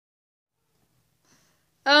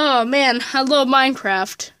Oh man, I love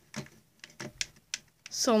Minecraft.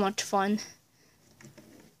 So much fun.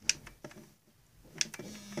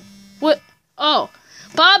 What? Oh,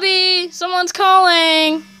 Bobby, someone's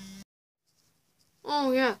calling.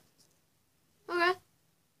 Oh, yeah. Okay.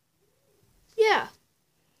 Yeah.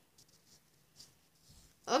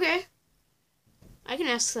 Okay. I can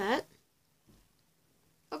ask that.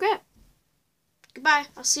 Okay. Goodbye.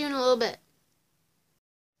 I'll see you in a little bit.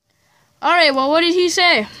 All right, well, what did he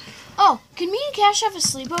say? Oh, can me and Cash have a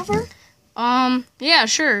sleepover? Yeah,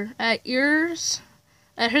 sure. At yours?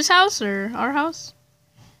 At his house or our house?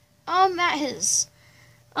 At his.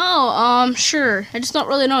 Oh, sure. I just don't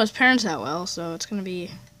really know his parents that well, so it's gonna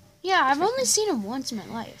be... Yeah, I've only seen him once in my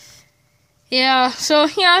life. Yeah, so,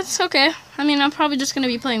 yeah, it's okay. I mean, I'm probably just gonna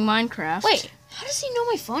be playing Minecraft. Wait, how does he know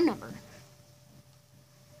my phone number?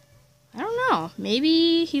 I don't know.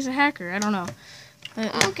 Maybe he's a hacker. I don't know.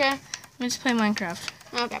 Okay. Let me just play Minecraft.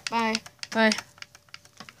 Okay, bye. Bye.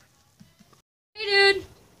 Hey, dude.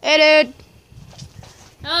 Hey, dude.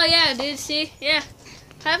 Oh, yeah, dude, see? Yeah.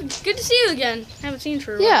 Good to see you again. Haven't seen you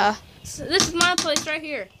for a while. Yeah. So this is my place right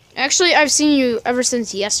here. Actually, I've seen you ever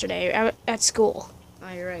since yesterday at school.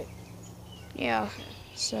 Oh, you're right. Yeah.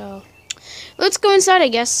 So, let's go inside, I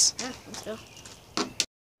guess. Yeah, let's go.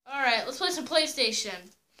 Alright, let's play some PlayStation.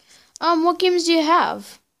 What games do you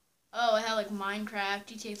have? Oh, I have like Minecraft,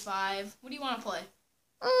 GTA 5. What do you want to play?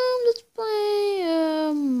 Let's play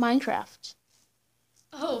Minecraft.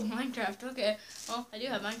 Oh, Minecraft. Okay. Well, I do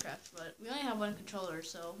have Minecraft, but we only have one controller,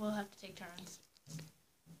 so we'll have to take turns.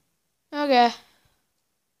 Okay.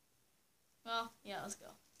 Well, yeah, let's go.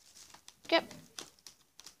 Okay.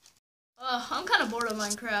 I'm kind of bored of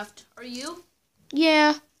Minecraft. Are you?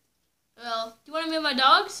 Yeah. Well, do you want to meet my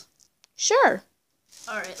dogs? Sure.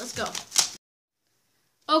 Alright, let's go.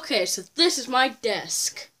 Okay, so this is my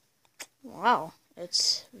desk. Wow.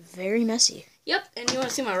 It's very messy. Yep, and you want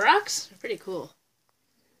to see my rocks? They're pretty cool.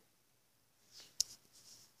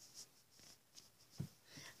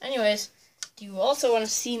 Anyways, do you also want to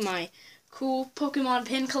see my cool Pokemon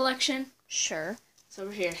pin collection? Sure. It's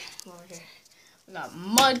over here. Over here. We got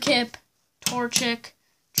Mudkip, Torchic,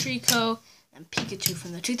 Trico, and Pikachu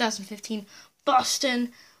from the 2015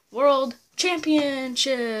 Boston World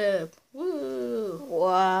Championship. Woo!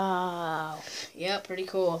 Wow. Yep, pretty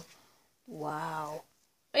cool. Wow.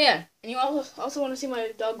 Oh yeah, and you also want to see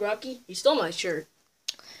my dog Rocky? He stole my shirt.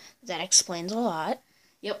 That explains a lot.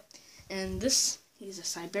 Yep, and he's a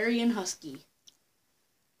Siberian Husky.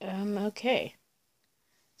 Okay.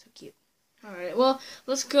 So cute. Alright, well,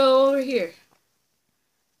 let's go over here.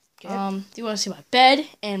 Okay. Do you want to see my bed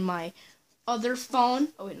and my other phone?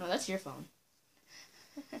 Oh wait, no, that's your phone.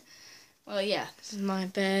 Well, yeah, this is my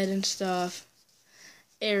bed and stuff.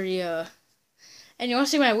 Area. And you want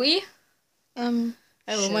to see my Wii? I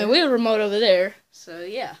have my Wii remote over there. So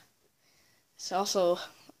yeah. It's also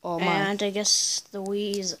all mine. And I guess the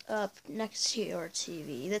Wii's up next to your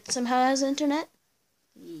TV that somehow has internet?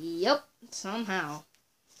 Yep, somehow.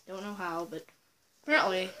 Don't know how, but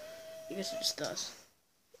apparently, I guess it just does.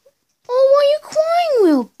 Oh, why are you crying,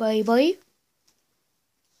 little baby?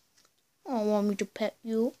 Oh, want me to pet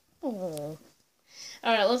you? Oh.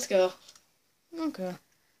 Alright, let's go. Okay.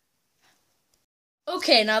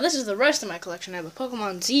 Okay, now this is the rest of my collection. I have a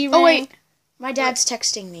Pokemon Z ring. Oh, wait. My dad's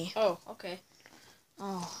texting me. Oh, okay.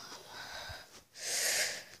 Oh.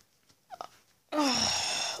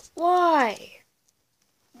 Why?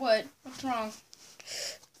 What? What's wrong?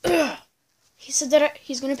 He said that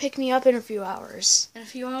he's going to pick me up in a few hours. In a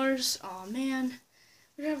few hours? Aw, man.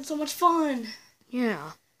 We're having so much fun.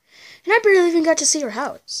 Yeah. And I barely even got to see your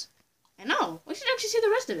house. I know. We should actually see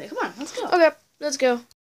the rest of it. Come on, let's go. Okay, let's go.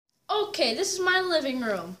 Okay, this is my living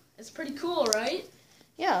room. It's pretty cool, right?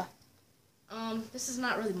 Yeah. This is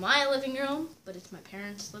not really my living room, but it's my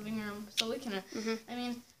parents' living room. So we can, I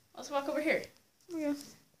mean, let's walk over here. Yeah.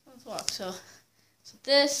 Let's walk. So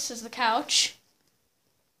this is the couch.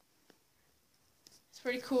 It's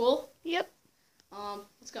pretty cool. Yep.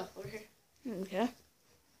 Let's go over here. Okay.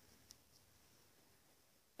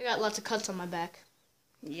 I got lots of cuts on my back.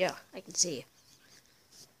 Yeah, I can see.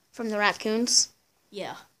 From the raccoons?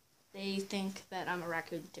 Yeah. They think that I'm a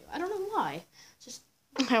raccoon too. I don't know why. Just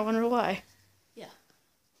I wonder why. yeah.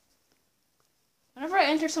 Whenever I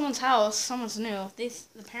enter someone's house, someone's new,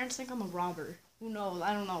 the parents think I'm a robber. Who knows?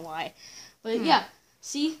 I don't know why. But yeah,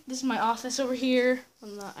 see, this is my office over here.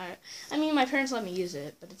 I mean, my parents let me use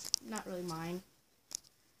it, but it's not really mine.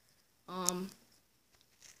 So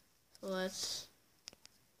let's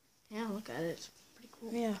look at it. It's pretty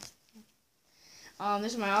cool. Yeah.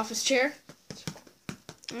 This is my office chair.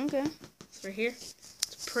 Okay. It's right here.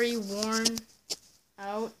 It's pretty worn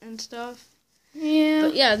out and stuff. Yeah.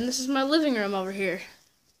 But yeah, and this is my living room over here.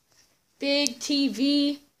 Big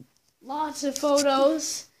TV, lots of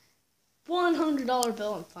photos, $100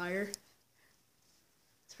 bill on fire.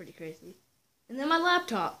 It's pretty crazy. And then my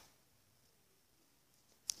laptop.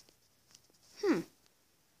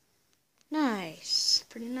 Nice.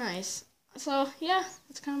 Pretty nice. So yeah,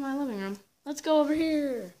 that's kind of my living room. Let's go over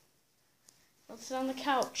here. Let's sit on the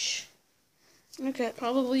couch. Okay.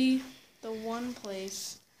 Probably the one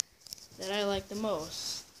place that I like the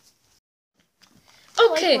most.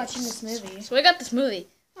 Okay. I like watching this movie. So I got this movie.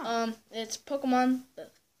 Oh. It's Pokemon, the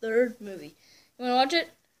third movie. You want to watch it?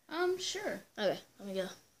 Sure. Okay, let me go.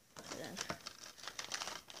 Put it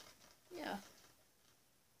in. Yeah.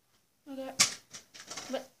 Okay.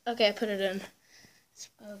 Okay, I put it in.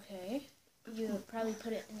 Okay. You would probably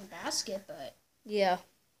put it in the basket, but Yeah.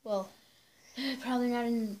 Well, probably not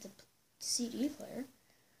in the CD player.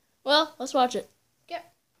 let's watch it. Yeah.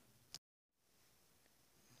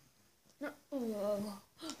 No.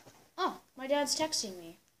 Oh, my dad's texting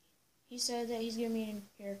me. He said that he's gonna meet in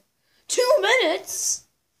here 2 minutes.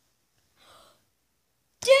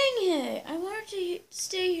 Dang it! I wanted to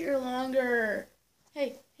stay here longer.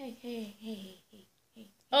 Hey.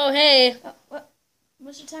 Oh, hey. What?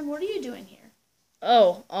 Mr. Time, what are you doing here?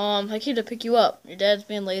 Oh, I came to pick you up. Your dad's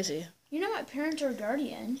being lazy. You're not my parent or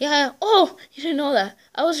guardian. Yeah. Oh, you didn't know that.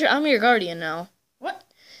 I'm your guardian now. What?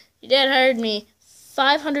 Your dad hired me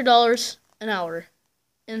 $500 an hour.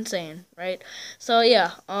 Insane, right? So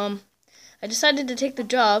yeah, I decided to take the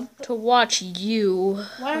job to watch you.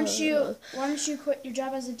 Why don't you quit your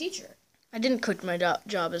job as a teacher? I didn't quit my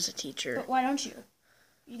job as a teacher. But why don't you?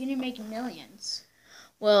 You're gonna make millions.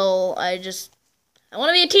 Well, I want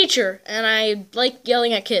to be a teacher, and I like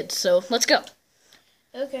yelling at kids, so let's go.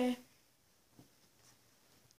 Okay.